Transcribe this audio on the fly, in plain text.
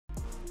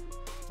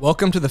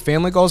Welcome to the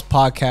Family Goals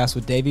Podcast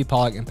with David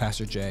Pollack and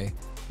Pastor Jay.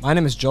 My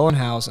name is Joel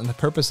House, and the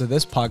purpose of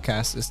this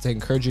podcast is to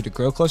encourage you to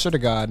grow closer to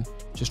God,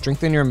 to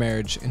strengthen your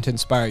marriage, and to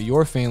inspire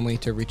your family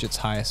to reach its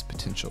highest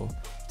potential.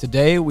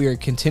 Today, we are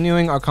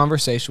continuing our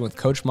conversation with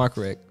Coach Mark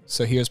Richt.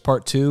 So here's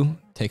part 2.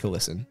 Take a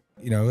listen.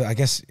 You know, I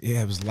guess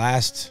it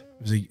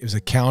was a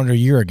calendar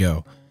year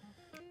ago.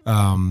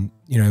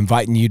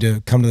 Inviting you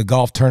to come to the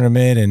golf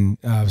tournament, and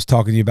I was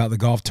talking to you about the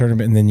golf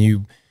tournament, and then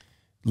you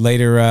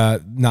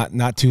later,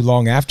 not too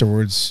long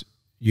afterwards,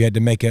 you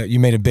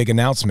made a big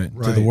announcement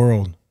to the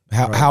world.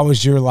 How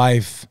was your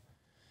life?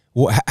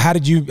 Well, how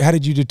did you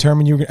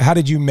determine how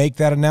did you make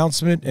that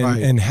announcement,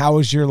 and how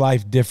is your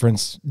life different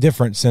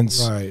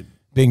since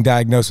being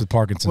diagnosed with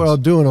Parkinson's? Well,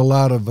 doing a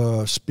lot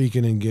of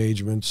speaking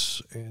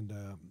engagements, and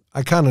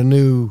I kind of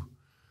knew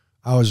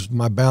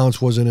my balance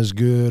wasn't as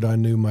good. I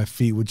knew my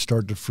feet would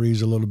start to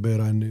freeze a little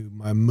bit. I knew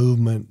my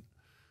movement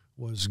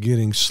was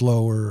getting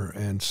slower,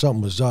 and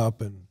something was up.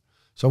 And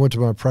so I went to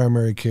my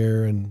primary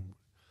care, and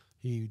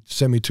he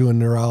sent me to a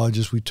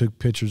neurologist. We took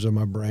pictures of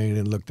my brain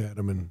and looked at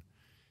them, and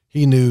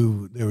he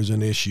knew there was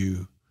an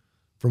issue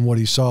from what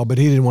he saw, but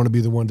he didn't want to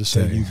be the one to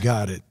say, you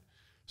got it.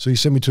 So he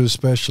sent me to a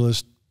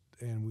specialist,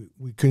 and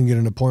we couldn't get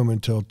an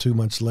appointment until 2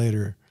 months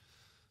later.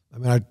 I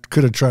mean, I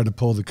could have tried to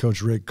pull the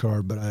Coach Richt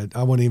card, but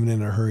I wasn't even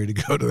in a hurry to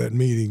go to that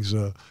meeting.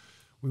 So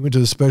we went to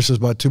the specialist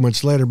about 2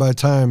 months later. By the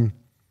time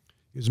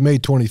it was May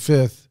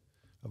 25th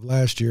of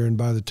last year, and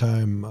by the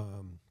time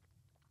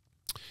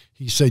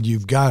he said,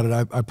 you've got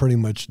it, I pretty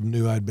much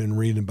knew. I'd been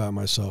reading about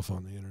myself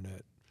on the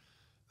internet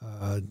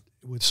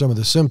with some of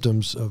the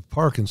symptoms of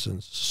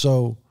Parkinson's.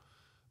 So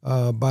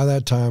by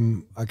that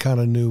time, I kind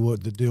of knew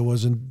what the deal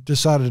was and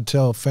decided to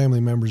tell family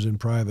members in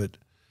private,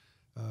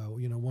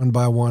 one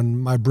by one.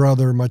 My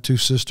brother, my 2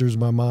 sisters,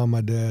 my mom,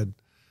 my dad,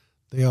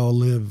 they all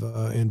live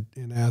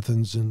in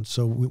Athens. And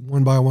so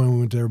one by one, we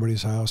went to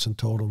everybody's house and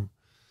told them.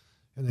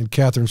 And then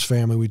Catherine's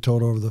family, we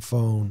told over the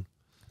phone.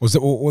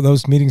 Were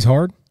those meetings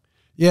hard?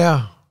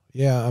 Yeah.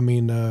 Yeah, I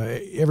mean,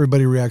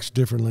 everybody reacts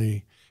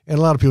differently, and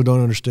a lot of people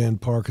don't understand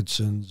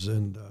Parkinson's,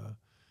 and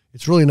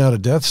it's really not a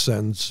death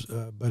sentence,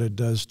 but it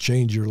does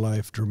change your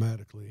life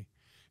dramatically.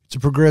 It's a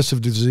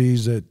progressive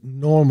disease that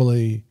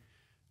normally,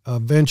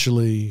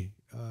 eventually,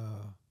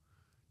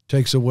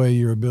 takes away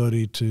your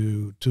ability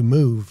to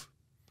move.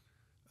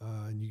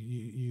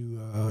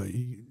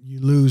 You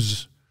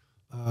lose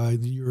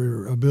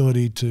your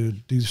ability to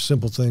do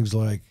simple things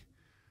like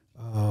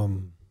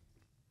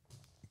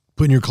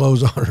putting your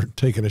clothes on or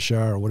taking a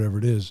shower or whatever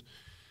it is.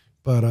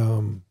 But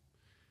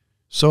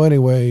so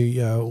anyway,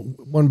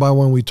 one by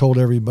one we told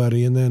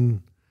everybody, and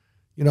then,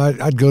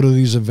 I'd go to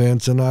these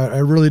events, and I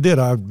really did.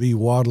 I'd be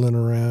waddling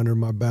around, or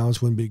my balance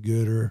wouldn't be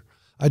good, or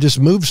I just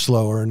moved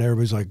slower, and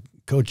everybody's like,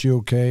 Coach, you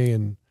okay?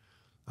 And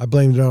I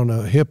blamed it on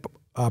a hip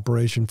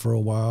operation for a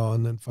while,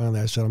 and then finally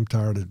I said, I'm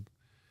tired of,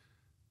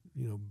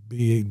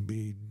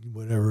 be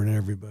whatever and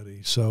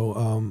everybody.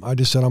 So I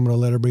just said, I'm going to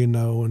let everybody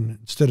know, and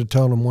instead of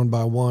telling them one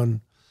by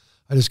one,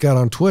 I just got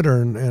on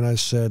Twitter and I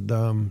said,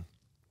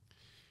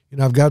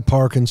 I've got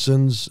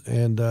Parkinson's,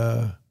 and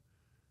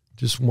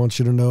just want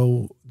you to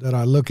know that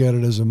I look at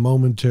it as a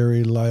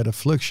momentary light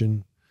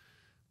affliction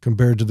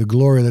compared to the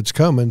glory that's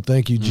coming.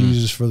 Thank you,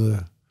 Jesus, for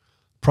the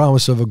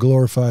promise of a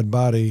glorified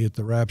body at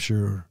the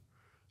rapture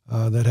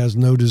that has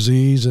no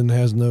disease and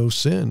has no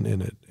sin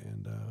in it.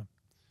 And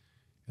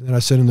then I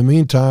said, in the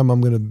meantime, I'm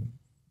going to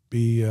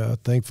be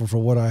thankful for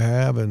what I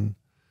have and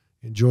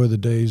enjoy the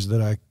days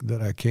that I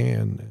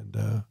can.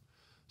 And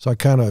so I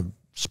kind of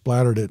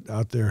splattered it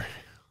out there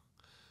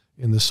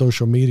in the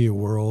social media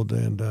world,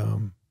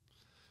 and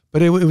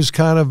but it was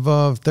kind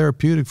of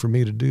therapeutic for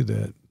me to do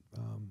that.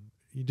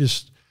 I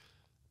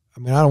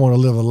don't want to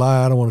live a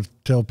lie. I don't want to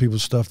tell people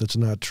stuff that's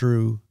not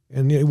true.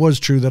 And it was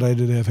true that I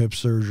did have hip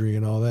surgery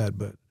and all that,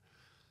 but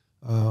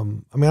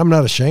I'm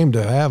not ashamed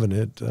of having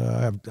it.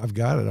 I've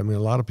got it. I mean, a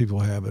lot of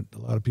people have it. A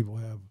lot of people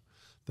have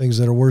things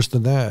that are worse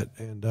than that,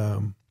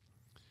 and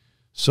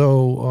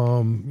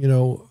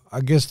so I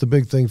guess the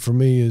big thing for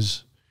me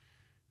is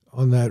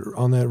on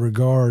that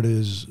regard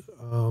is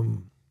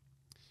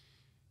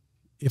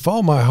if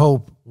all my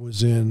hope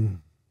was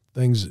in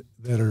things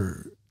that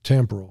are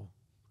temporal,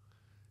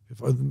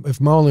 if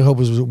my only hope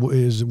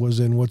was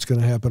in what's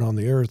going to happen on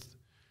the earth,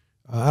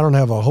 I don't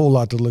have a whole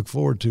lot to look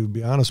forward to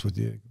be honest with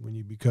you. When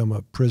you become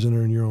a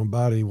prisoner in your own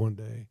body one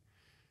day,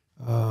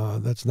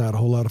 that's not a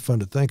whole lot of fun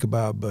to think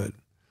about. But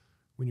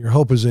when your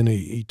hope is in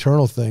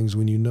eternal things,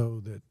 when you know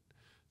that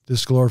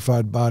this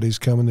glorified body's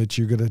coming, that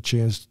you're going to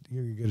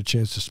get a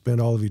chance to spend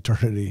all of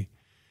eternity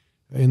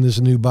in this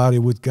new body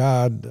with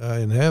God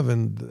in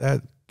heaven,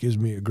 that gives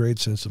me a great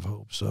sense of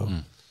hope. So,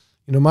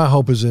 my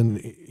hope is in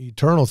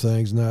eternal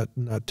things, not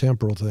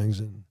temporal things.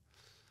 And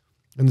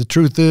the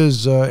truth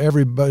is,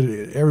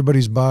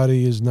 everybody's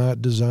body is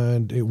not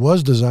designed. It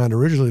was designed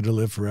originally to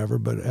live forever,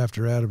 but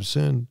after Adam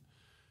sinned,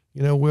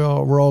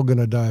 we're all going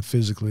to die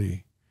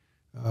physically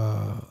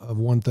of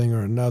one thing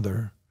or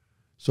another.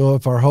 So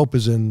if our hope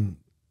is in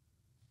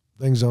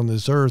things on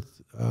this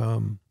earth,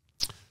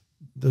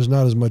 there's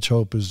not as much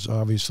hope as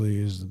obviously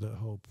is the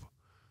hope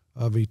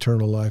of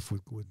eternal life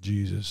with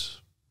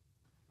Jesus.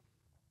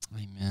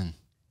 Amen.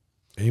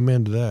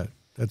 Amen to that.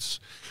 That's,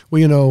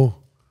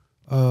 well,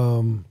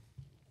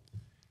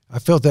 I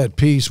felt that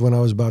peace when I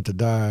was about to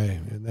die,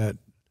 and that,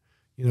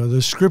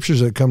 the scriptures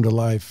that come to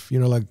life,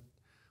 like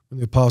when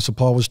the Apostle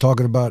Paul was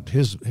talking about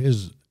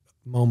his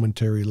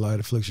momentary light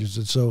afflictions.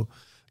 And so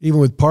even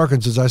with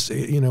Parkinson's, I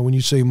say, when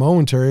you say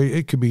momentary,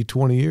 it could be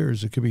 20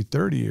 years, it could be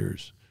 30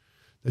 years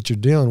that you're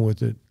dealing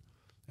with it.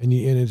 And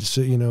it's,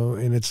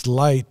 and it's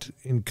light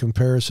in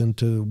comparison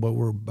to what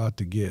we're about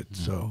to get.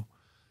 Mm-hmm. So,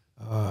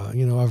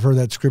 I've heard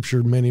that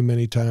scripture many,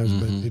 many times,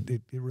 mm-hmm. but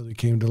it really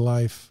came to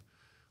life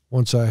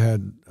once I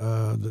had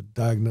the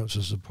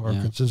diagnosis of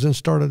Parkinson's and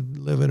started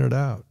living it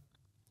out.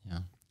 Yeah.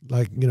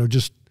 Like,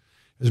 just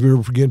as we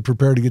were getting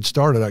prepared to get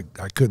started,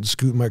 I couldn't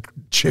scoot my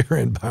chair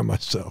in by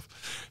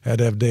myself. Had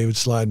to have David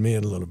slide me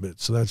in a little bit.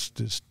 So that's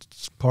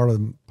just part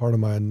of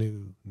my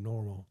new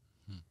normal.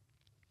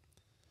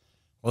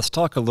 Let's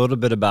talk a little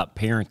bit about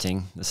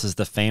parenting. This is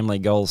the Family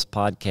Goals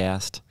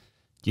podcast.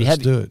 Do you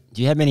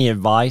have any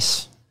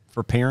advice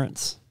for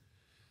parents?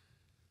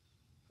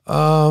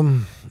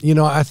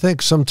 I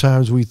think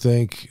sometimes we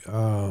think,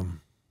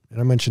 and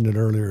I mentioned it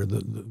earlier,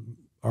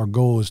 our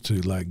goal is to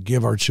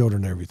give our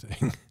children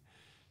everything.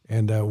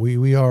 And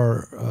we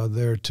are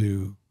there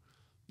to,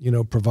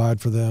 provide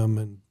for them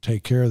and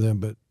take care of them.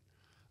 But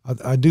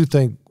I do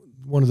think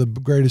one of the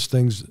greatest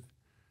things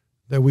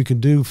that we can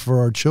do for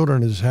our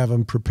children is have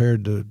them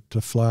prepared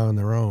to fly on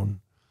their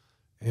own.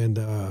 And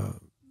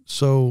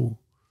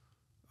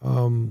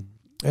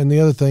and the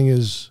other thing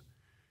is,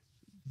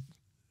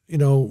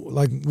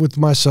 like with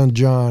my son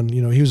John,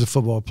 he was a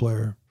football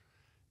player,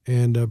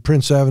 and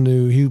Prince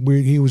Avenue,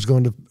 he was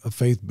going to a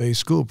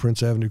faith-based school,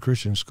 Prince Avenue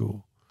Christian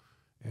School,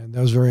 and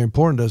that was very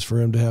important to us for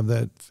him to have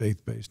that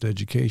faith-based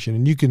education.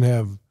 And you can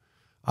go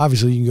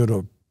to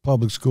a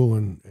public school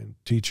and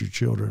teach your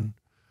children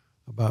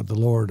about the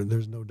Lord, and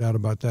there's no doubt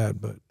about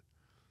that. But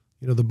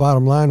the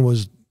bottom line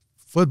was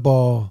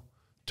football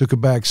took a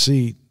back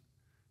seat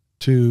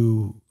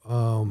to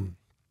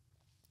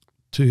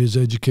his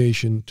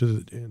education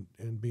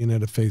and being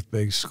at a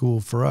faith-based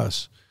school for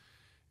us.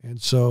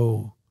 And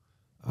so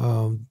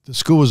the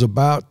school was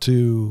about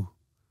to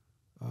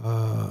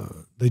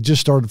they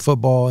just started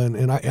football,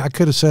 and I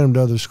could have sent him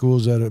to other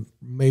schools that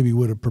maybe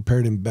would have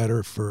prepared him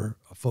better for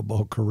a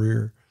football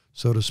career,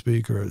 so to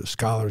speak, or a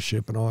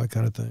scholarship and all that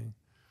kind of thing.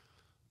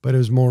 But it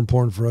was more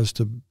important for us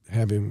to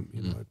have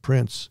him at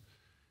Prince.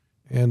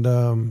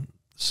 And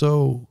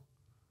so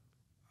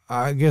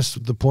I guess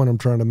the point I'm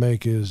trying to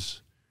make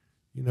is,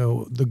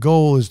 the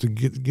goal is to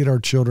get our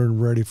children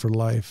ready for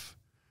life.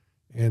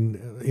 And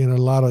a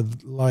lot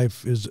of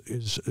life is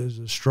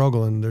a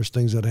struggle, and there's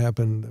things that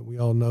happen that we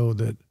all know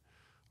that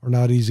are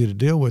not easy to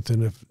deal with.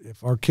 And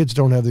if our kids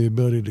don't have the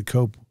ability to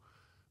cope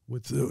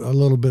with a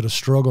little bit of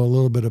struggle, a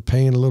little bit of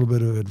pain, a little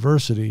bit of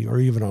adversity, or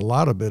even a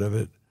lot of bit of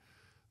it,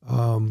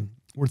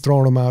 we're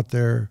throwing them out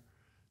there,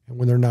 and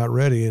when they're not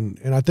ready. And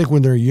I think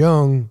when they're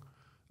young,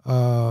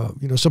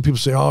 some people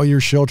say, "Oh,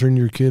 you're sheltering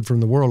your kid from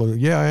the world."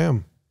 Yeah, I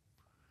am.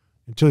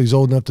 Until he's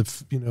old enough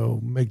to,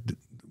 make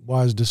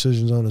wise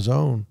decisions on his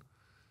own.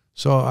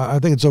 So I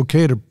think it's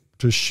okay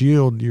to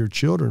shield your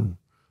children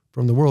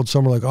from the world.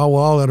 Some are like, "Oh,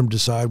 well, I'll let them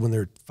decide when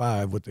they're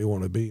 5 what they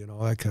want to be," and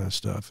all that kind of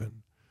stuff.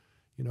 And,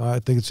 I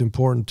think it's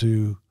important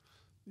to,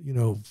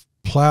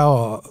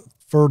 plow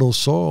fertile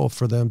soil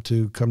for them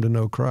to come to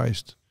know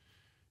Christ.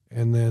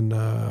 And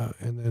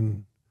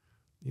then,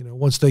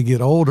 once they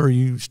get older,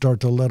 you start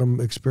to let them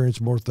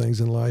experience more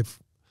things in life.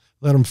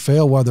 Let them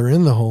fail while they're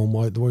in the home,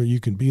 where you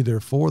can be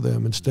there for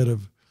them instead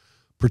of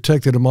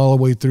protecting them all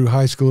the way through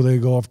high school. They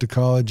go off to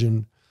college,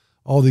 and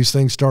all these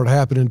things start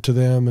happening to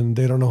them, and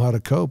they don't know how to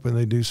cope, and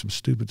they do some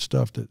stupid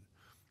stuff that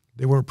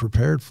they weren't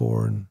prepared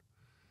for. And,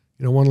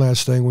 one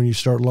last thing, when you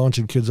start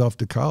launching kids off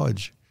to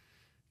college,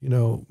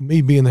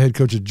 me being the head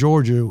coach of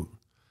Georgia,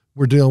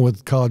 we're dealing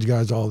with college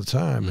guys all the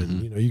time.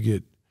 Mm-hmm. And, you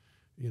get,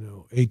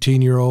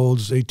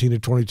 18-year-olds, 18 to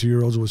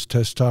 22-year-olds with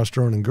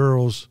testosterone and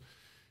girls,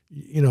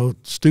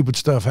 stupid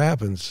stuff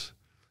happens.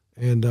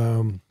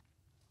 And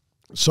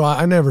so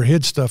I never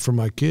hid stuff from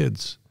my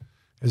kids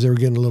as they were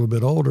getting a little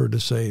bit older to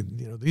say,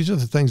 these are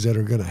the things that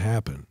are going to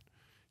happen.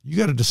 You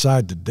got to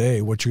decide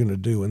today what you're going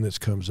to do when this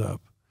comes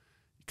up.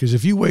 Because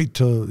if you wait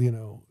till,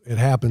 it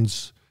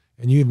happens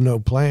and you have no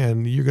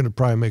plan, you're going to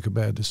probably make a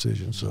bad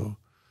decision. So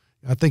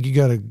I think you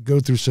got to go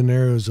through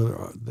scenarios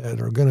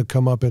that are going to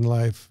come up in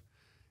life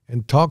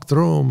and talk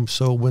through them,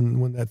 so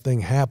when that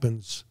thing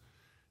happens,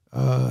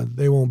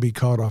 they won't be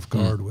caught off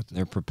guard with it.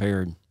 They're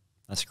prepared.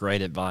 That's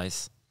great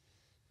advice.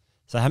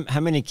 So how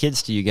many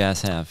kids do you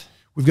guys have?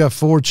 We've got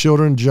 4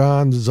 children.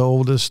 John's the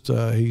oldest.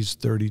 He's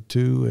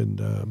 32,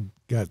 and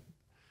got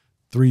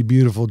 3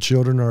 beautiful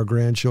children. Our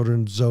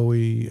grandchildren,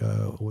 Zoe,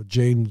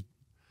 Jaden,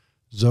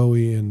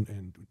 Zoe,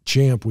 and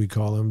Champ, we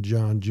call him,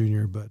 John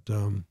Jr., but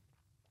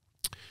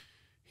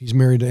he's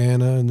married to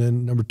Anna. And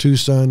then number 2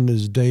 son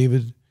is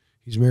David.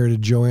 He's married to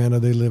Joanna.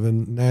 They live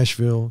in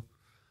Nashville.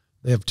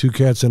 They have 2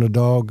 cats and a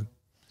dog.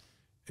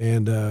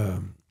 And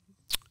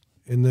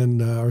And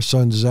then our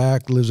son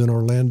Zach lives in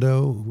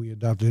Orlando. We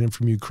adopted him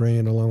from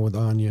Ukraine, along with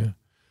Anya,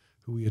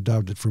 who we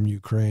adopted from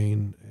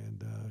Ukraine.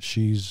 And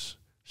she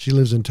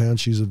lives in town.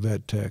 She's a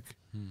vet tech.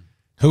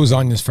 Who was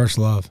Anya's first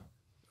love?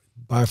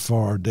 By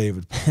far,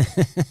 David.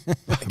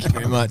 Thank you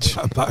very much.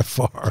 By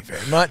far. Thank you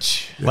very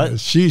much. Yeah,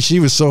 she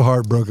was so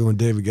heartbroken when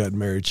David got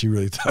married. She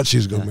really thought she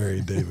was going to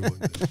marry David one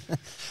day.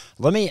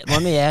 Let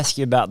me ask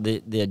you about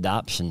the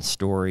adoption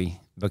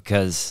story,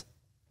 because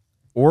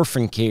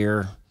orphan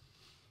care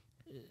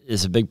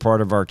is a big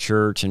part of our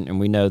church, and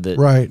we know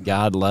that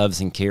God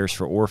loves and cares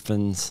for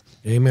orphans.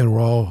 Amen.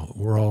 We're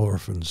all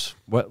orphans.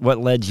 What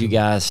led you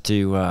guys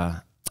to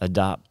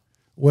adopt?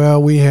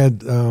 Well, we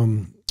had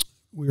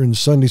we were in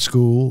Sunday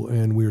school,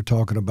 and we were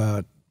talking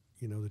about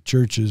the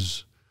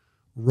church's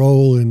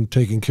role in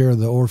taking care of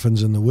the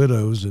orphans and the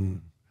widows,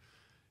 and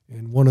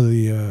one of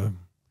the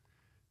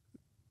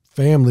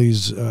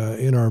families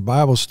in our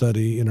Bible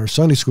study in our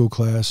Sunday school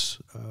class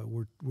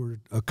were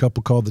a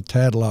couple called the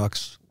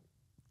Tadlocks.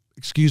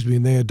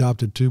 And they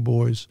adopted 2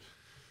 boys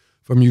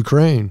from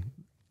Ukraine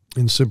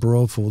in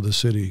Simferopol, the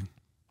city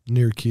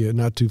near Kiev,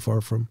 not too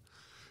far from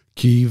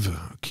Kiev,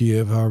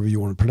 however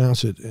you want to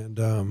pronounce it.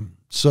 And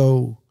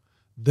so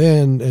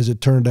then, as it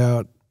turned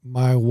out,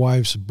 my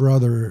wife's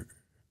brother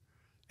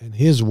and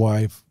his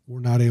wife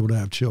were not able to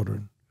have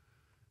children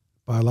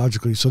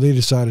biologically, so they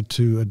decided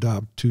to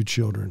adopt 2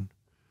 children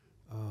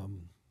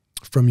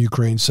from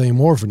Ukraine, same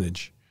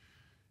orphanage.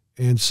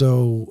 And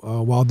so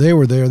while they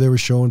were there, they were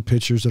showing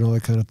pictures and all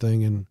that kind of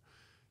thing. And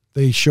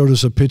they showed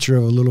us a picture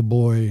of a little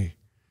boy.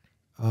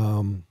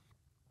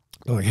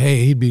 Like,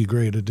 hey, he'd be a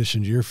great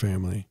addition to your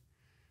family.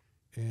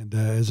 And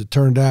as it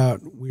turned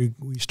out, we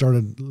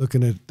started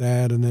looking at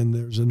that. And then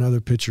there's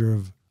another picture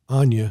of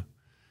Anya.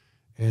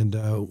 And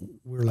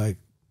we're like,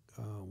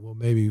 well,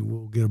 maybe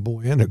we'll get a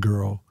boy and a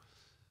girl.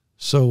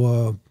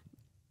 So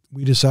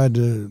we decided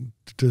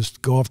to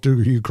just go off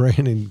to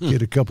Ukraine and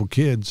get a couple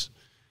kids.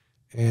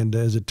 And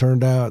as it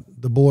turned out,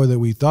 the boy that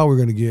we thought we were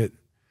going to get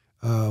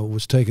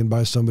was taken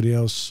by somebody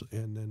else,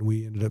 and then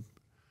we ended up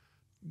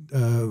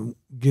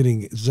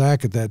getting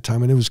Zach at that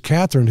time. And it was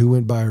Catherine who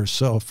went by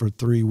herself for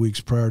 3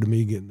 weeks prior to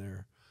me getting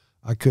there.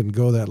 I couldn't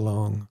go that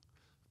long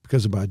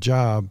because of my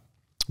job.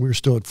 We were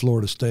still at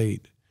Florida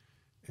State.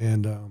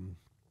 And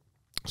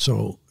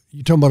so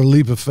you're talking about a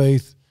leap of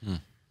faith.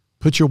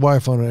 Put your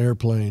wife on an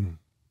airplane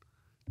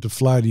to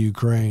fly to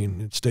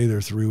Ukraine and stay there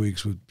 3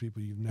 weeks with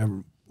people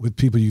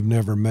you've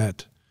never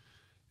met,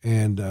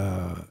 and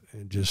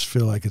just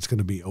feel like it's going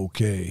to be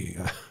okay.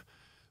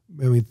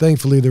 I mean,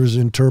 thankfully there was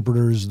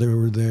interpreters that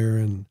were there,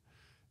 and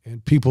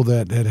people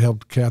that had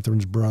helped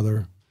Catherine's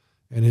brother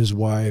and his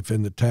wife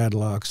and the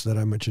Tadlocks that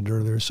I mentioned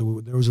earlier.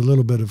 So there was a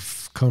little bit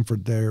of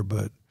comfort there,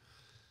 but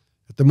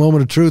at the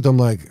moment of truth, I'm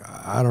like,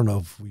 I don't know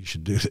if we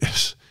should do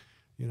this.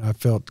 I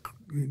felt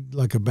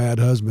like a bad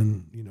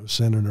husband,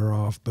 sending her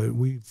off, but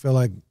we felt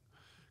like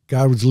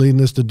God was leading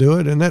us to do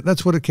it, and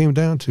that's what it came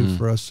down to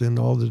for us in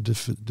all the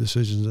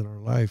decisions in our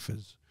life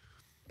is,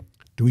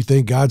 do we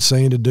think God's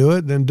saying to do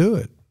it? Then do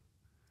it.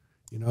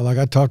 Like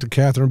I talked to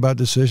Catherine about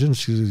decisions.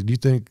 She says, do you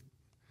think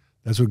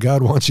that's what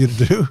God wants you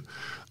to do?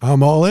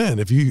 I'm all in.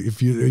 If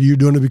you're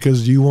doing it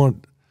because you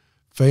want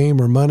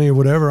fame or money or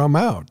whatever, I'm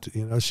out.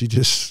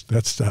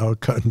 That's how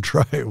cut and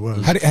dry it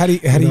was.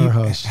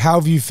 How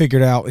have you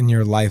figured out in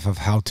your life of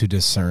how to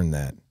discern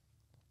that?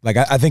 Like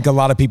I think a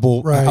lot of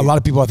people,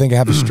 I think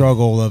have a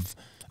struggle of,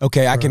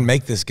 okay, I can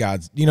make this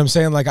God's, you know what I'm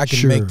saying? Like I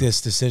can make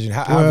this decision.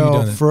 How have you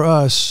done it? For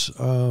us,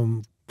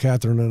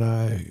 Catherine and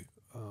I,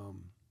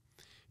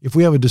 if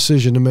we have a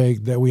decision to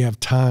make that we have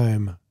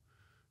time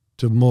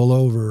to mull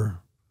over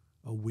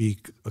a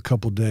week, a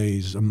couple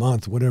days, a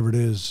month, whatever it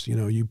is,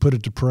 you put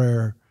it to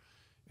prayer.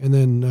 And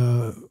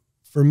then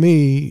for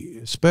me,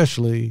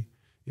 especially,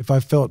 if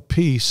I felt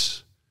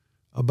peace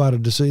about a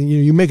decision,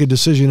 you make a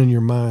decision in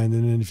your mind,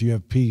 and then if you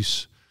have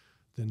peace,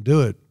 then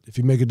do it. If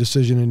you make a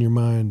decision in your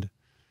mind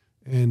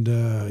and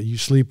you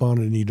sleep on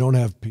it and you don't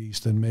have peace,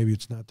 then maybe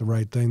it's not the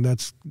right thing.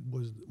 That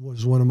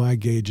was one of my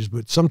gauges.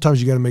 But sometimes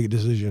you got to make a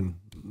decision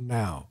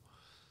now.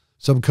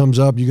 Something comes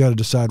up, you got to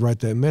decide right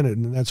that minute,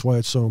 and that's why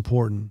it's so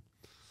important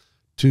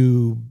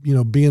to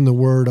be in the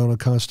Word on a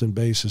constant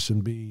basis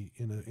and be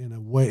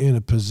in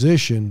a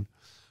position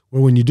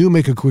where when you do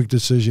make a quick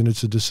decision,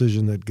 it's a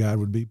decision that God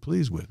would be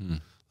pleased with,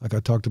 like I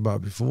talked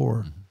about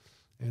before.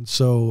 And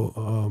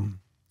so,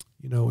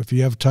 if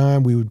you have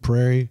time, we would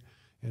pray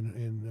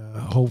and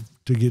hope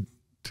to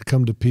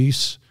come to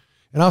peace.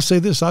 And I'll say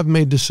this: I've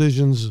made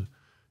decisions,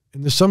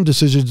 and there's some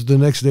decisions the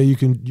next day you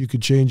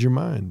could change your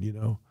mind.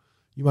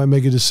 You might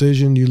make a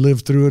decision, you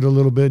live through it a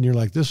little bit, and you're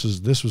like, this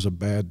was a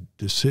bad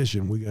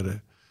decision. We got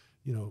to,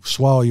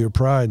 swallow your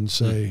pride and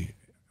say,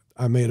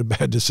 I made a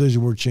bad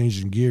decision. We're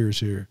changing gears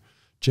here,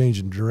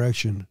 changing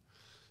direction.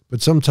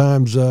 But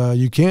sometimes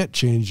you can't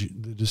change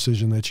the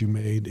decision that you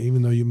made,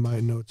 even though you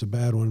might know it's a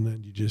bad one. And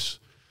then you just,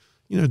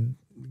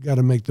 got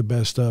to make the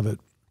best of it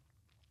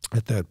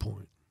at that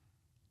point.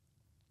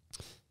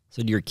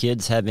 So do your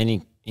kids have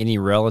any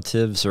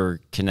relatives or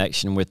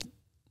connection with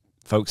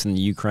folks in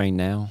the Ukraine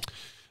now?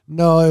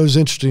 No, it was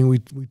interesting. We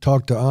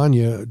talked to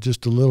Anya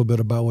just a little bit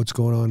about what's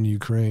going on in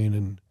Ukraine,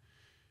 and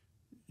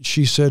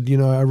she said,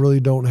 I really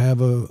don't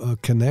have a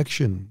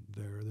connection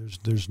there.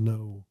 There's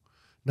no,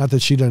 not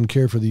that she doesn't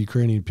care for the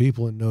Ukrainian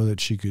people and know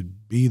that she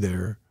could be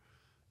there,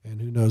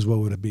 and who knows what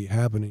would be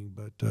happening.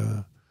 But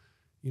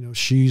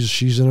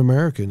she's an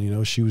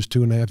American. She was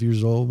 2.5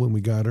 years old when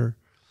we got her,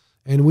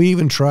 and we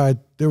even tried.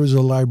 There was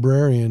a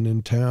librarian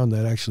in town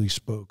that actually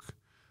spoke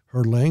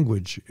her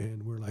language,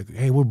 and we're like,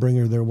 hey, we'll bring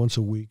her there once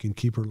a week and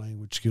keep her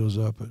language skills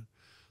up. But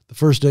the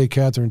first day,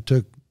 Catherine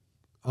took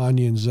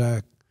Anya and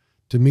Zach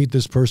to meet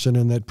this person,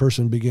 and that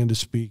person began to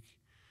speak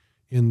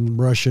in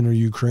Russian or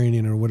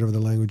Ukrainian or whatever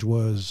the language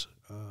was.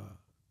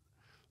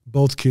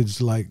 Both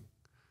kids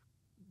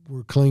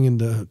were clinging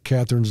to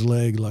Catherine's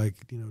leg,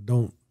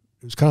 don't.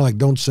 It was kind of like,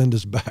 don't send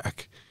us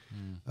back.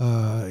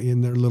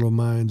 In their little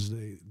minds,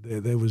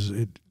 there was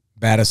it.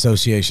 Bad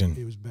association.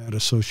 It was bad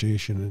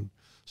association, and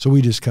so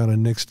we just kind of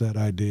nixed that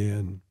idea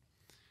and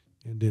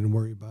didn't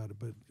worry about it.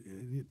 But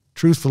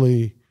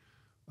truthfully,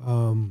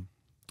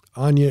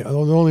 Anya, the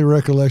only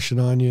recollection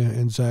Anya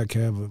and Zach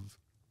have of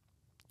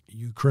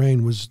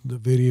Ukraine was the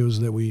videos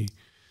that we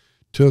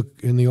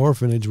took in the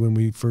orphanage when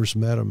we first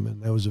met them,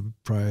 and that was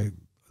probably a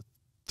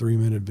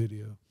 3-minute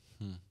video.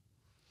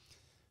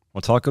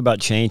 Well, talk about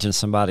changing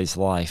somebody's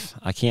life.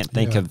 I can't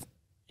think of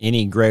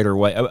any greater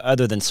way,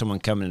 other than someone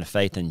coming to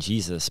faith in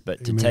Jesus,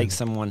 but to take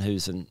someone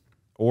who's an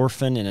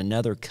orphan in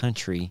another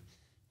country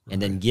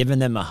and then giving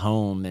them a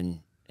home and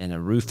a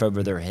roof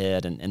over their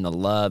head and the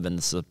love and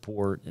the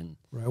support. And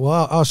right.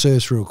 Well, I'll say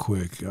this real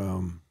quick.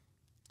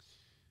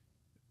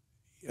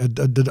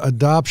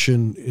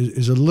 Adoption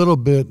is a little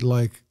bit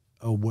like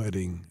a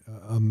wedding,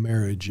 a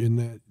marriage, in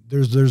that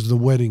there's the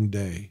wedding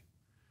day,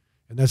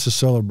 and that's a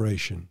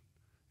celebration,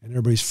 and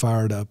everybody's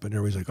fired up, and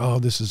everybody's like, "Oh,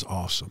 this is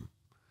awesome."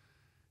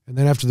 And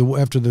then after the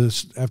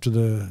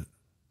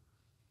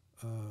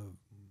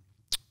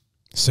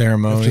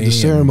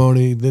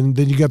ceremony, then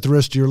you got the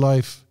rest of your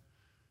life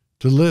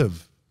to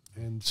live,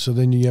 and so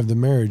then you have the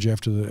marriage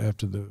after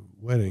the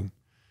wedding,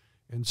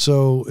 and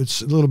so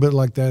it's a little bit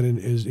like that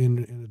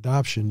in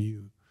adoption.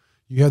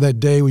 You have that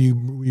day where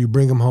you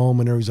bring them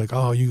home, and everybody's like,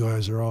 "Oh, you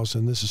guys are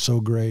awesome! This is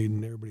so great,"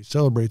 and everybody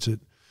celebrates it.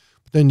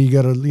 But then you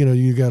got to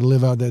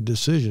live out that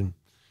decision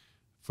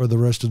for the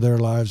rest of their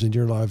lives and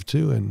your life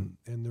too. And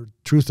the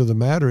truth of the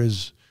matter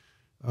is,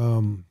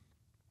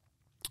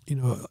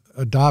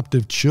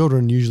 adoptive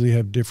children usually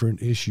have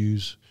different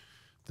issues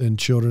than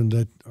children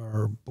that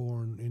are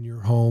born in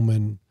your home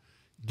and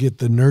get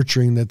the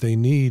nurturing that they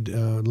need.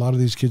 A lot of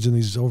these kids in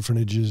these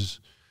orphanages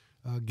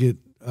get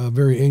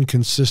very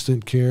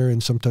inconsistent care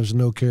and sometimes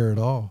no care at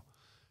all.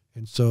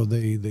 And so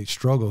they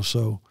struggle.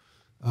 So,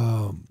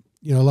 a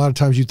lot of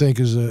times you think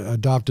as an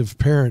adoptive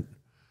parent,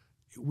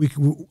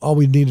 all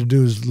we need to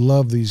do is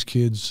love these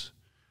kids,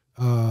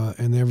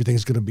 and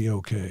everything's going to be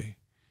okay.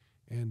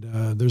 And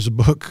there's a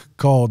book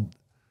called,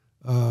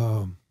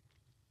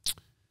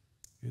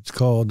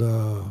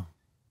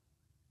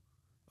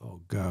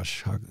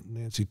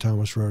 Nancy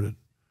Thomas wrote it.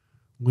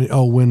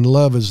 When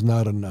Love Is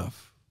Not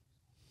Enough.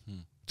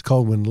 It's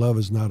called When Love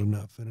Is Not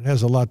Enough, and it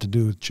has a lot to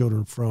do with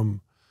children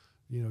from,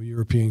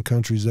 European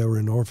countries that were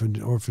in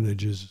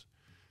orphanages,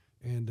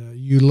 and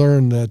you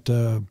learn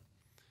that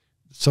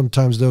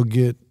sometimes they'll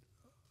get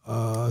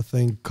a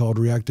thing called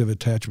reactive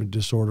attachment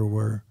disorder,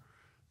 where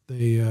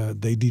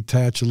they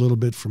detach a little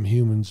bit from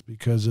humans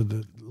because of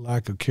the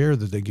lack of care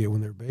that they get when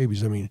they're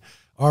babies. I mean,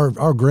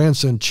 our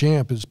grandson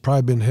Champ has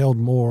probably been held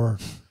more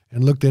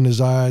and looked in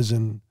his eyes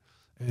and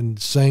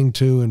sang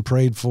to and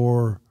prayed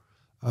for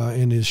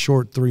in his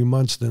short 3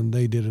 months than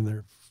they did in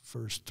their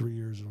first 3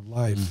 years of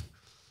life.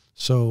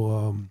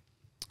 So,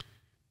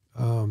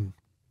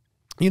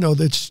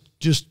 that's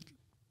just,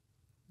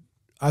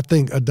 I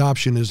think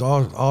adoption is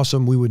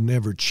awesome. We would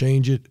never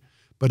change it,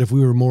 but if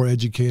we were more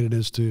educated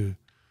as to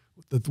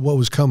what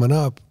was coming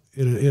up,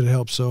 it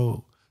helps.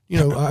 So,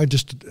 I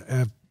just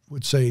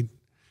would say,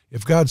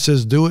 if God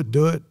says do it,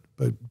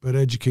 but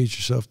educate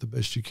yourself the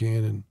best you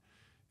can,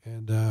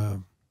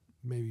 and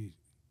maybe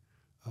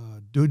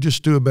do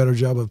a better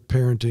job of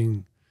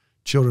parenting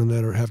children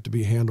that have to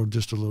be handled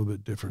just a little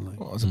bit differently.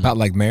 Well, it's about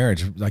like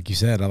marriage, like you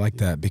said. I like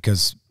that,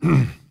 because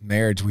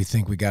marriage, we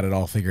think we got it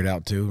all figured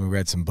out too. We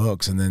read some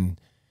books, and then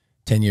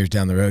 10 years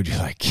down the road, you're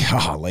like,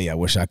 golly, I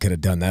wish I could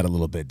have done that a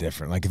little bit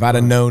different. Like if I'd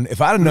have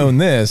known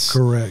this.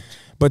 Correct.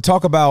 But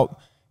talk about,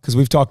 because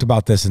we've talked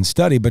about this in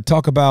study, but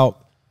talk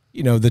about,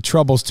 the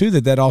troubles too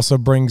that also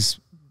brings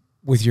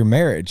with your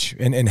marriage,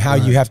 and how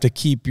you have to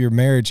keep your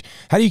marriage.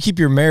 How do you keep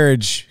your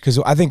marriage? Because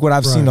I think what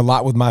I've seen a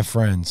lot with my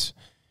friends,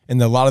 and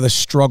a lot of the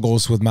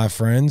struggles with my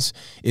friends,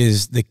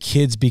 is the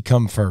kids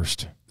become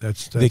first.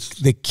 That's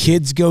the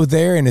kids go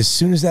there, and as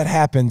soon as that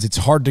happens, it's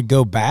hard to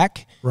go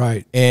back.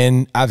 Right.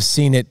 And I've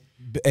seen it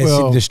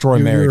destroy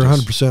marriages. You're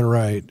 100%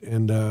 right.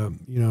 And,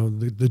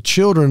 the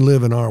children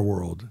live in our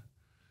world.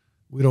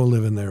 We don't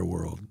live in their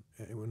world.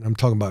 When I'm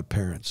talking about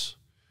parents.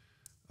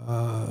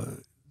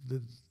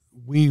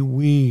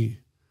 We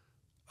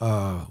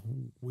are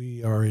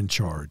in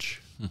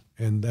charge,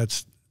 and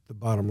that's the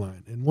bottom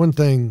line. And one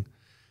thing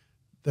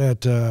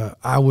that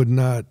I would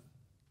not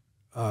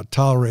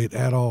tolerate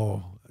at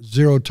all,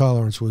 zero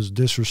tolerance, was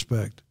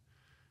disrespect,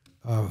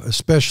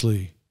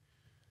 especially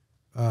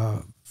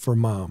for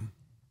mom.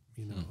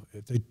 You know,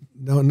 if they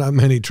not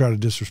many try to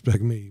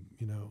disrespect me,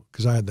 you know,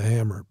 because I had the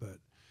hammer,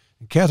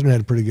 and Catherine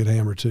had a pretty good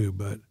hammer too.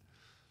 But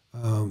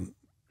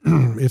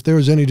if there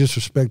was any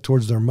disrespect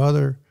towards their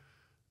mother,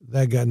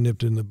 that got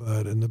nipped in the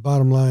bud. And the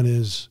bottom line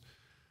is,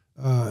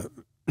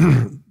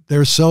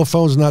 their cell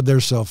phone's not their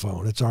cell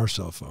phone; it's our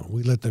cell phone.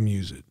 We let them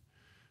use it.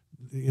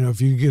 You know, if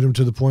you get them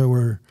to the point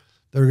where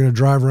they're going to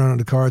drive around in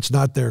the car, it's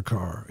not their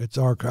car; it's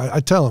our car. I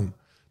tell them,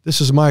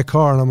 "This is my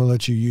car, and I'm going to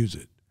let you use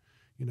it."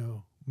 You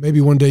know,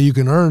 maybe one day you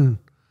can earn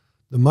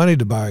the money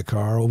to buy a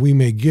car, or we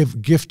may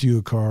gift you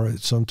a car at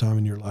some time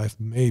in your life,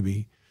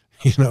 maybe,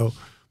 you know.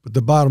 But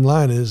the bottom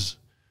line is,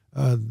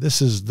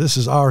 this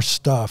is our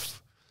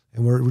stuff,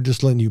 and we're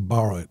just letting you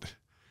borrow it.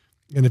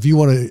 And if you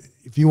want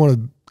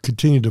to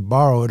continue to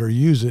borrow it or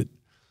use it,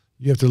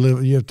 you have to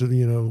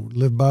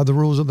live by the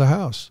rules of the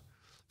house.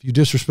 If you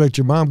disrespect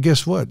your mom,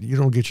 guess what? You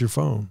don't get your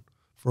phone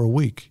for a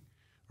week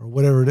or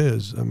whatever it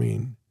is. I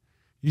mean,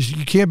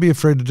 you can't be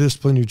afraid to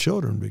discipline your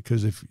children,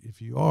 because if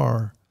you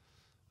are,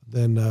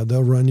 then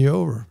they'll run you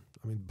over.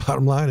 I mean,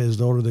 bottom line is,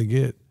 the older they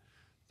get,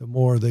 the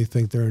more they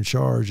think they're in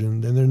charge,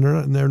 and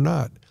they're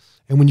not.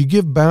 And when you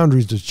give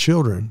boundaries to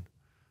children,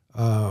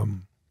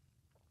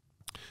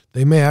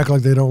 they may act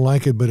like they don't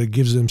like it, but it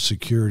gives them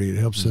security. It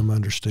helps them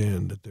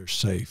understand that they're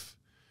safe.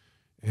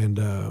 And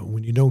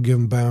when you don't give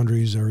them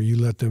boundaries, or you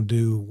let them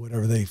do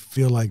whatever they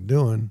feel like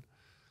doing,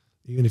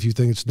 even if you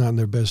think it's not in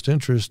their best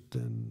interest,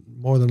 then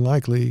more than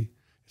likely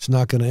it's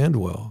not going to end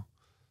well.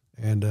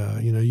 And,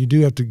 you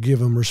do have to give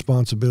them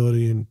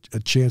responsibility and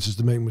chances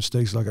to make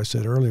mistakes, like I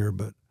said earlier.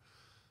 But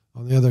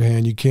on the other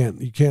hand, you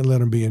can't let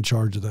them be in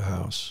charge of the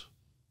house.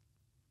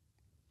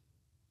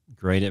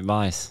 Great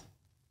advice.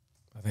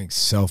 I think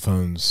cell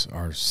phones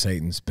are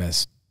Satan's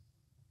best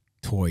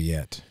toy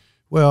yet.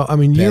 Well, I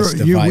mean,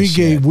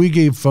 we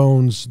gave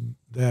phones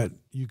that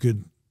you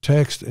could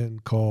text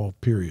and call,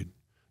 period.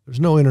 There's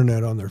no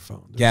internet on their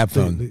phone. Gab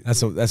phone.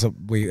 That's what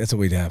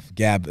we'd have.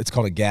 Gab. It's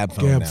called a Gab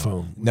phone. Gab now.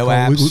 phone. No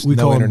apps.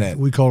 No internet.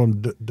 We call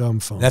them dumb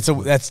phones. That's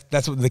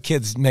what the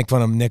kids make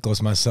fun of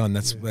Nicholas, my son.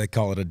 That's what they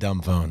call it, a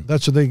dumb phone.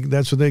 That's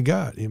what they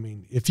got. I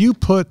mean, if you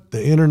put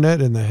the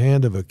internet in the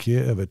hand of a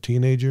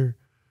teenager,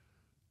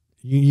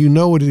 you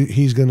know what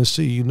he's going to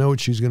see. You know what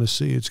she's going to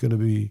see. It's going to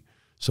be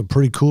some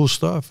pretty cool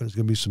stuff, and it's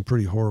going to be some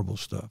pretty horrible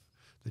stuff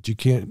that you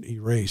can't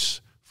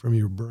erase from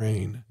your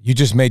brain. You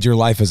just made your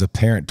life as a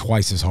parent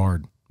twice as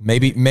hard.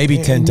 Maybe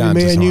 10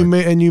 times as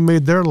hard. You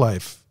made their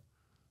life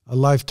a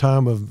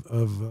lifetime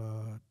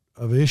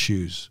of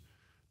issues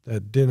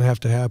that didn't have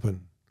to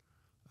happen.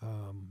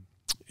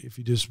 If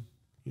you just,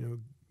 you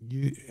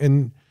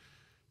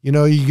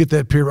get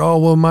that period. Oh,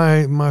 well,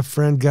 my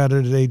friend got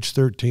it at age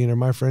 13, or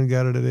my friend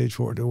got it at age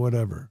 14, or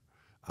whatever.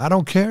 I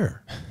don't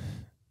care.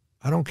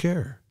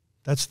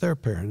 That's their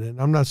parent,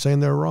 and I'm not saying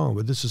they're wrong,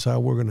 but this is how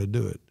we're going to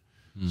do it.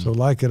 So,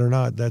 like it or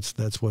not,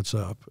 that's what's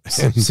up.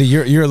 So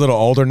you're a little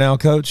older now,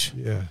 Coach.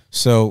 Yeah.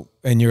 So,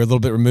 and you're a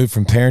little bit removed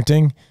from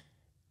parenting.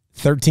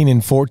 13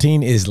 and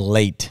 14 is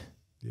late.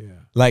 Yeah.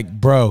 Like,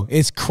 bro,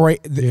 it's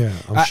crazy. Yeah,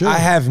 I'm sure. I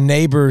have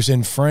neighbors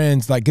and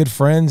friends, like good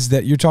friends,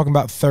 that you're talking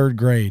about third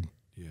grade.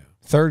 Yeah.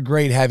 Third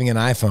grade having an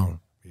iPhone.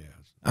 Yeah.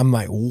 I'm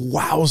like,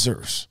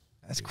 wowzers.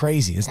 That's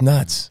crazy. It's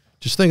nuts.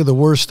 Just think of the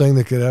worst thing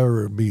that could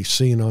ever be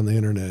seen on the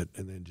internet,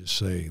 and then just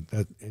say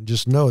that, and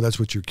just know that's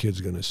what your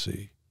kid's going to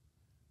see.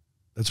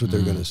 That's what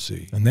they're going to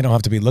see. And they don't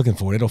have to be looking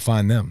for it. It'll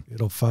find them.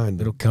 It'll find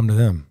them. It'll come to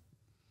them.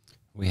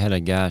 We had a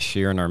guy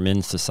sharing our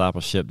men's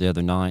discipleship the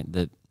other night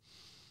that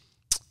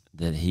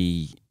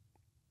he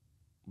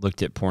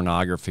looked at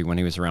pornography when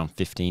he was around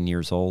 15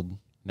 years old,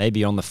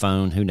 maybe on the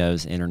phone, who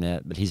knows,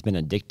 internet, but he's been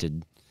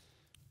addicted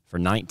for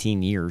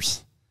 19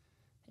 years,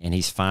 and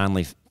he's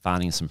finally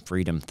finding some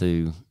freedom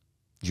through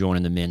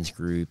joining the men's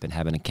group and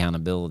having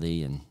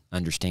accountability and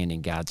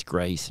understanding God's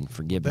grace and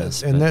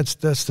forgiveness. That's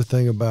the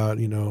thing about,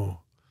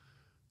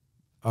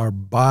 our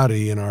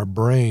body and our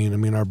brain. I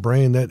mean, our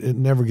brain, that it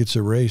never gets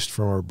erased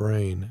from our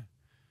brain.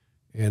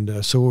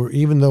 And so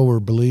even though we're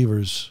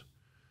believers,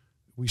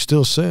 we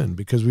still sin,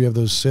 because we have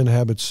those sin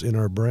habits in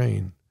our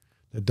brain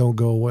that don't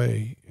go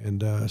away.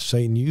 And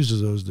Satan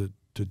uses those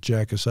to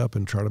jack us up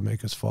and try to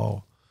make us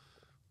fall.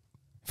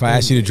 If I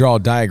asked you to draw a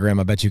diagram,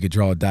 I bet you could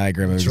draw a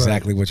diagram of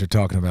exactly what you're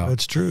talking about.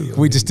 That's true.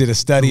 We just did a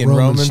study in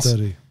Romans.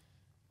 Study.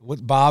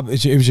 What, Bob?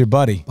 It was your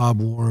buddy.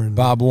 Bob Warren.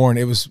 Bob Warren.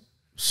 It was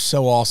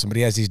so awesome, but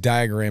he has these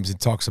diagrams and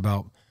talks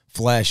about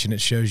flesh, and it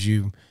shows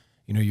you,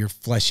 your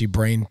fleshy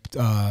brain,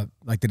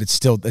 like that it's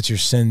still, that's your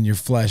sin, your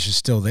flesh is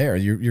still there.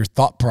 Your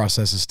thought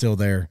process is still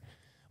there.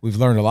 We've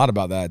learned a lot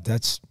about that.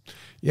 It's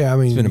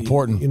been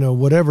important.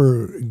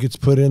 Whatever gets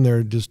put in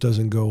there just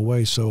doesn't go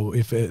away. So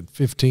if at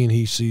 15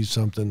 he sees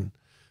something,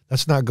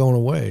 that's not going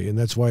away, and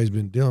that's why he's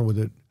been dealing with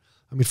it.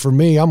 I mean, for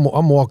me, I'm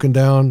walking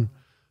down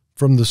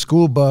from the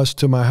school bus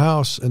to my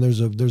house, and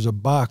there's a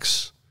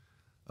box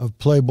of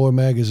Playboy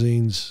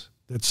magazines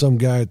that some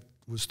guy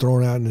was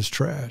thrown out in his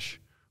trash.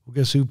 Well,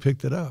 guess who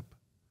picked it up?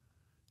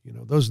 You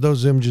know,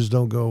 those images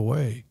don't go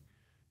away.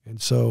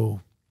 And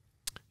so,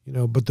 you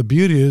know, but the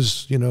beauty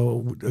is, you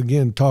know,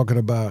 again, talking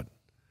about,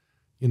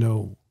 you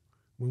know,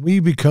 when we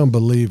become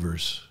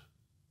believers,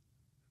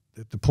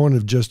 at the point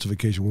of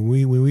justification,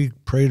 when we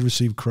pray to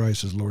receive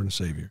Christ as Lord and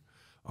Savior,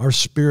 our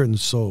spirit and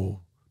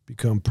soul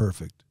become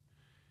perfect.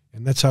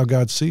 And that's how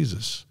God sees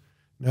us.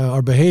 Now,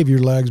 our behavior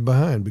lags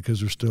behind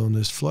because we're still in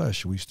this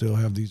flesh. We still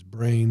have these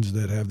brains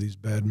that have these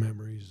bad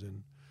memories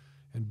and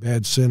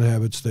bad sin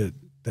habits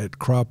that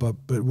crop up.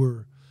 But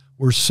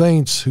we're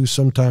saints who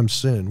sometimes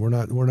sin. We're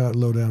not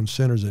low-down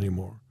sinners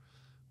anymore.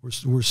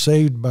 We're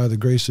saved by the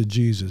grace of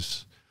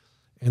Jesus.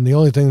 And the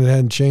only thing that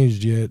hadn't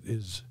changed yet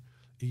is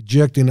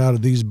ejecting out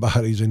of these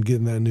bodies and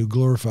getting that new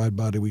glorified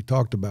body we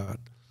talked about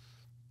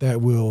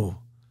that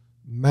will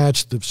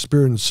match the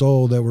spirit and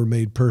soul that were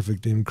made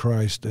perfect in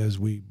Christ as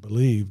we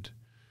believed.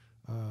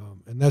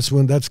 And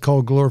that's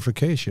called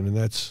glorification. And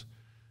that's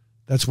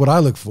what I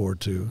look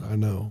forward to. I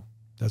know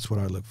that's what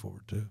I look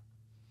forward to.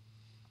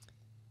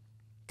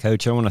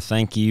 Coach, I want to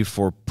thank you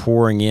for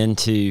pouring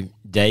into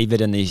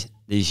David and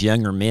these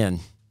younger men.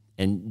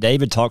 And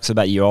David talks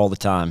about you all the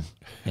time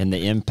and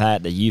the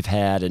impact that you've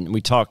had. And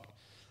we talked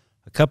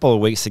a couple of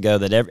weeks ago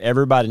that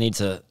everybody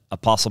needs a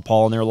Apostle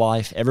Paul in their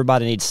life.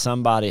 Everybody needs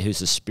somebody who's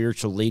a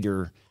spiritual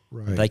leader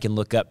they can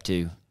look up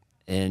to.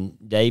 And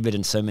David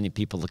and so many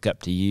people look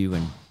up to you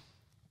and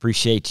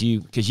appreciate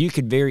you because you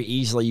could very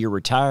easily, you're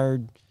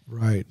retired.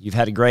 Right. You've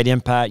had a great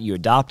impact. You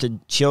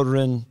adopted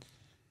children.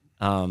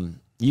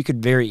 You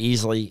could very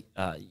easily,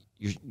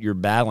 you're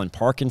battling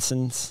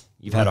Parkinson's.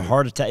 You've had a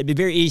heart attack. It'd be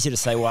very easy to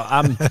say, well,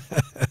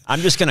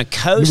 I'm just going to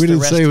coast. We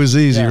didn't say it was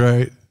easy,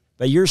 right?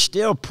 But you're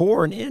still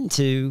pouring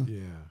into,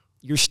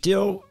 you're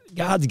still,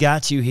 God's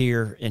got you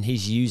here and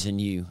he's using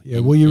you. Yeah,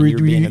 well, you're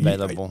being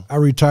available. I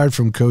retired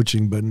from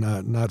coaching, but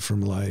not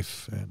from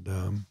life.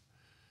 And,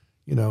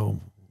 you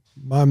know,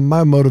 my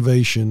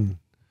motivation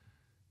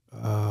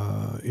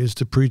is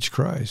to preach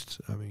Christ.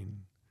 I mean,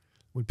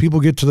 when people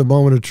get to the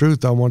moment of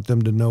truth, I want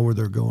them to know where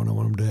they're going. I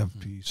want them to have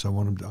peace. I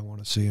want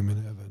to see them in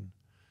heaven.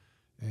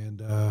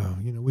 And,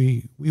 you know,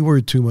 we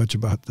worry too much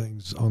about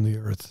things on the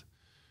earth.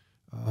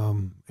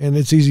 And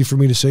it's easy for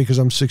me to say because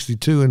I'm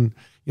 62 and,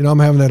 you know, I'm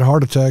having that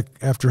heart attack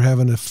after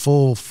having a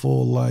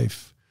full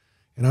life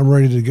and I'm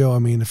ready to go. I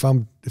mean, if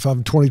I'm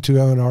 22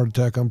 having a heart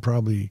attack, I'm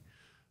probably,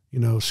 you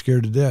know,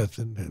 scared to death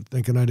and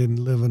thinking I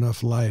didn't live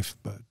enough life.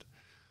 But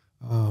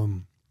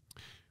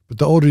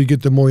the older you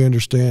get, the more you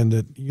understand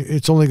that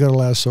it's only going to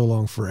last so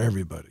long for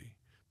everybody.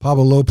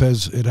 Pablo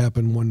Lopez, it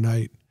happened one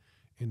night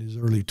in his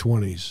early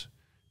 20s.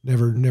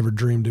 Never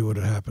dreamed it would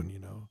have happened, you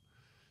know.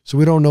 So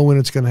we don't know when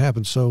it's going to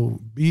happen. So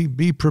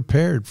be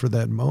prepared for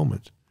that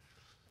moment.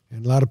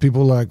 And a lot of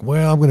people are like,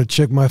 well, I'm going to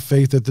check my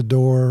faith at the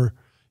door,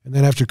 and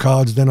then after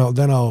college, then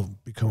I'll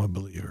become a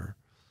believer.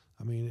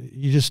 I mean,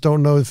 you just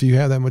don't know if you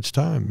have that much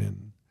time.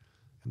 And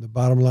the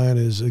bottom line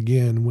is,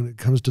 again, when it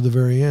comes to the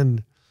very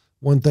end,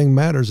 one thing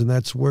matters, and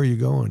that's where you're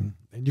going.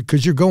 And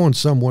because you're going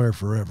somewhere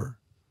forever.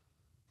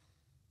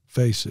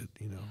 Face it,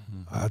 you know.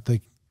 I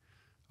think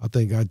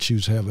I'd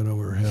choose heaven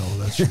over hell.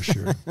 That's for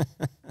sure.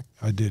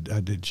 I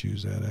did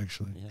choose that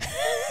actually. Yeah.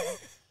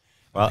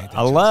 Well,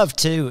 I love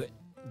too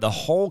the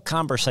whole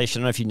conversation.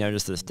 I don't know if you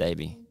noticed this,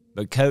 Davey,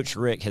 but Coach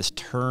Richt has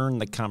turned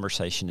the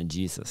conversation to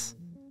Jesus.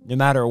 No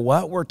matter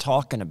what we're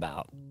talking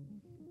about,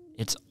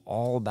 it's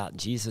all about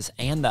Jesus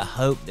and the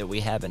hope that we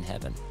have in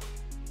heaven.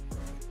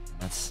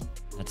 That's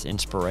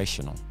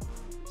inspirational.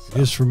 So.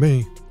 It is for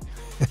me.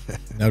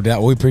 No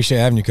doubt. We appreciate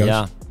having you, Coach.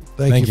 Yeah.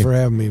 Thank you for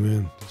having me,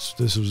 man.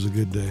 This was a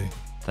good day.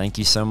 Thank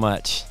you so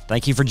much.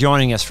 Thank you for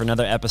joining us for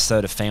another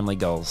episode of Family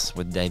Goals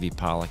with David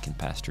Pollack and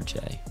Pastor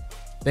Jay.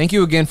 Thank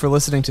you again for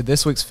listening to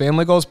this week's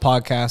Family Goals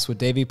podcast with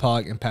David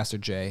Pollack and Pastor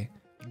Jay.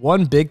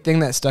 One big thing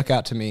that stuck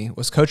out to me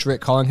was Coach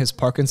Richt calling his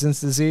Parkinson's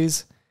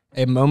disease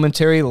a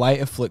momentary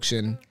light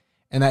affliction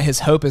and that his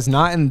hope is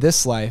not in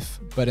this life,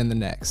 but in the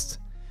next.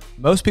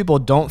 Most people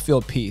don't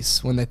feel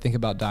peace when they think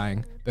about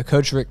dying, but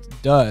Coach Richt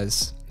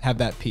does have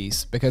that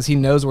peace because he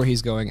knows where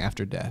he's going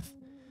after death.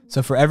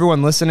 So for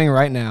everyone listening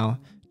right now,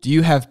 do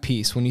you have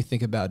peace when you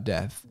think about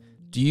death?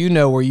 Do you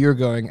know where you're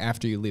going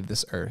after you leave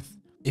this earth?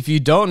 If you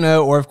don't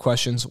know or have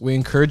questions, we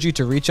encourage you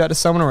to reach out to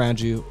someone around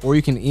you, or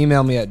you can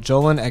email me at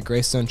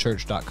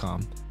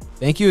joelin@graystonechurch.com.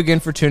 Thank you again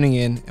for tuning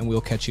in, and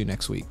we'll catch you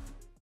next week.